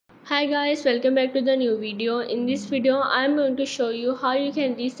Hi guys, welcome back to the new video. In this video I am going to show you how you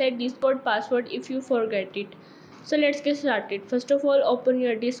can reset Discord password if you forget it. So let's get started. First of all, open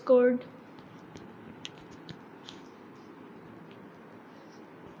your Discord.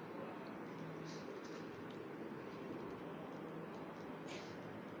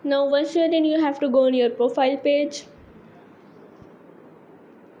 Now once you are in, you have to go on your profile page,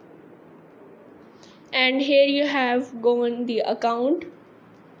 and here you have go on the account.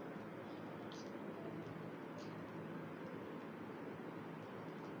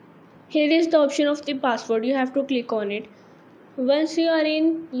 Here is the option of the password. You have to click on it. Once you are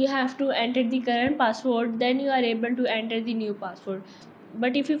in, you have to enter the current password, then you are able to enter the new password.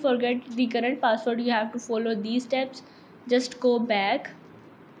 But if you forget the current password, you have to follow these steps. Just go back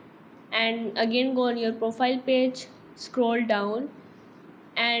and again go on your profile page, scroll down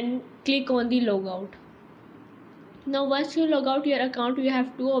and click on the logout. Now once you log out your account, you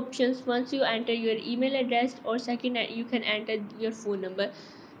have two options. Once you enter your email address, or second you can enter your phone number.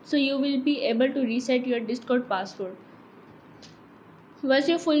 So you will be able to reset your Discord password. Once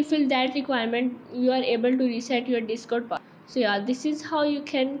you fulfill that requirement, you are able to reset your Discord password. So yeah, this is how you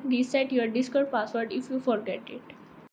can reset your Discord password if you forget it.